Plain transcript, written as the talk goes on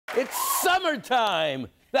It's summertime,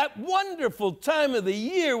 that wonderful time of the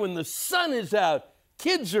year when the sun is out.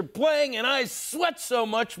 Kids are playing and I sweat so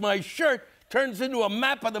much my shirt turns into a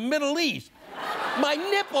map of the Middle East. My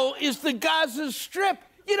nipple is the Gaza Strip.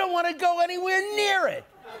 You don't want to go anywhere near it.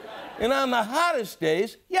 And on the hottest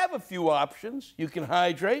days, you have a few options. You can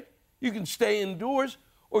hydrate, you can stay indoors,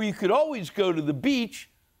 or you could always go to the beach,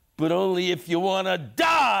 but only if you want to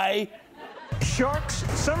die. Sharks,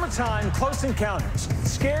 summertime, close encounters.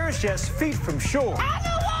 Scares just feet from shore.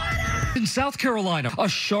 In South Carolina, a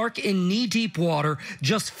shark in knee-deep water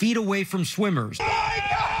just feet away from swimmers.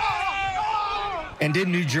 And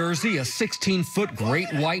in New Jersey, a 16-foot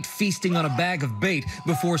great white feasting on a bag of bait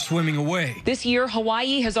before swimming away. This year,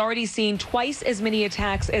 Hawaii has already seen twice as many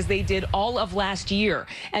attacks as they did all of last year.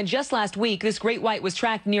 And just last week, this great white was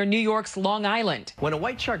tracked near New York's Long Island. When a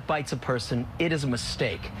white shark bites a person, it is a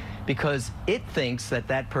mistake because it thinks that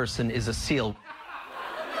that person is a seal.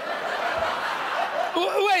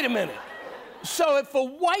 Wait a minute. So if a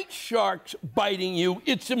white shark's biting you,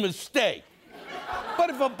 it's a mistake. But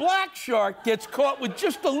if a black shark gets caught with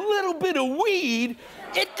just a little bit of weed,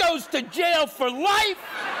 it goes to jail for life?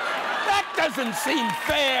 That doesn't seem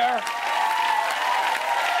fair.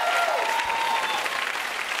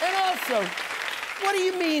 And also, what do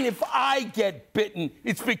you mean if I get bitten,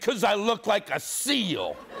 it's because I look like a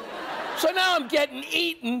seal? So now I'm getting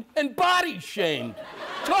eaten and body shamed.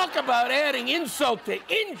 Talk about adding insult to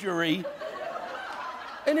injury.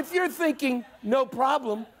 And if you're thinking, no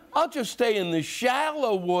problem, I'll just stay in the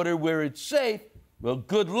shallow water where it's safe, well,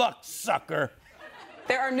 good luck, sucker.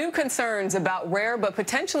 There are new concerns about rare but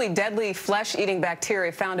potentially deadly flesh-eating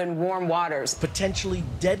bacteria found in warm waters. Potentially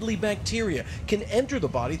deadly bacteria can enter the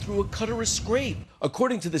body through a cut or a scrape.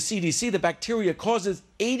 According to the CDC, the bacteria causes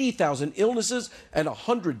 80,000 illnesses and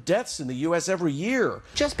 100 deaths in the U.S. every year.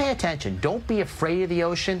 Just pay attention. Don't be afraid of the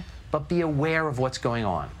ocean, but be aware of what's going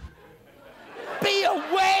on. Be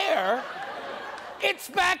aware? It's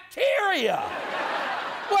bacteria.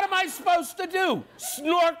 What am I supposed to do?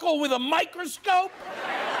 Snorkel with a microscope?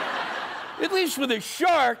 At least with a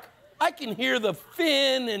shark, I can hear the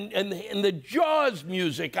fin and the jaws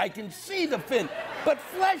music. I can see the fin. But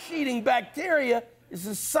flesh-eating bacteria is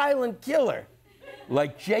a silent killer,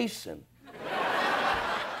 like Jason.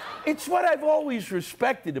 It's what I've always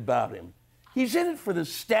respected about him. He's in it for the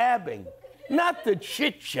stabbing, not the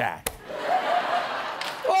chit-chat.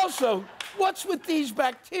 Also, what's with these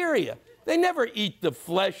bacteria? They never eat the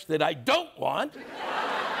flesh that I don't want.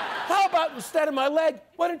 How about instead of my leg,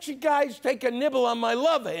 why don't you guys take a nibble on my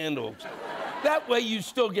love handles? That way you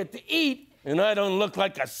still get to eat, and I don't look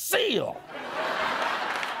like a seal.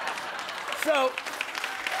 So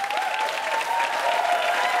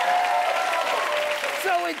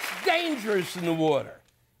it's dangerous in the water.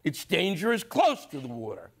 It's dangerous close to the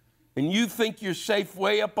water. And you think you're safe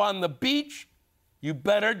way up on the beach? You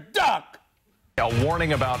better duck. A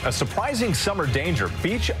warning about a surprising summer danger.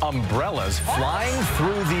 Beach umbrellas flying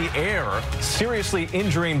through the air, seriously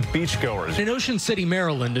injuring beachgoers. In Ocean City,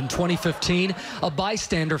 Maryland, in 2015, a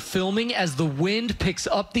bystander filming as the wind picks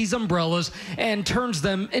up these umbrellas and turns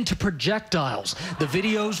them into projectiles. The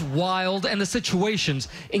video's wild and the situation's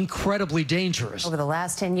incredibly dangerous. Over the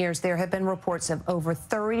last 10 years, there have been reports of over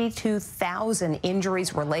 32,000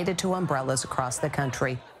 injuries related to umbrellas across the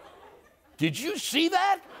country. Did you see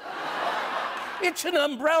that? It's an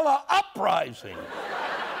umbrella uprising.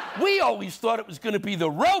 We always thought it was going to be the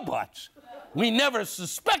robots. We never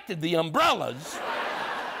suspected the umbrellas.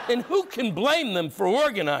 And who can blame them for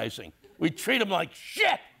organizing? We treat them like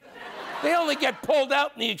shit. They only get pulled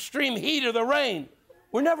out in the extreme heat of the rain.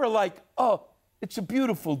 We're never like, oh, it's a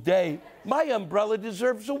beautiful day. My umbrella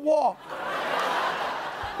deserves a walk.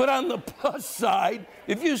 But on the plus side,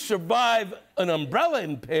 if you survive an umbrella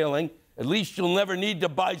impaling, at least you'll never need to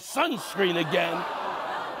buy sunscreen again.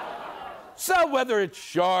 So whether it's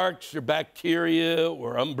sharks or bacteria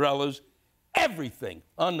or umbrellas, everything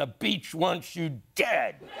on the beach wants you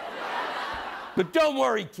dead. But don't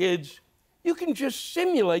worry, kids. You can just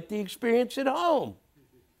simulate the experience at home.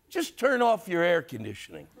 Just turn off your air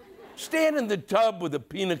conditioning. Stand in the tub with a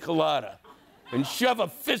pina colada and shove a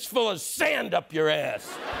fistful of sand up your ass.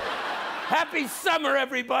 Happy summer,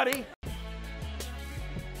 everybody.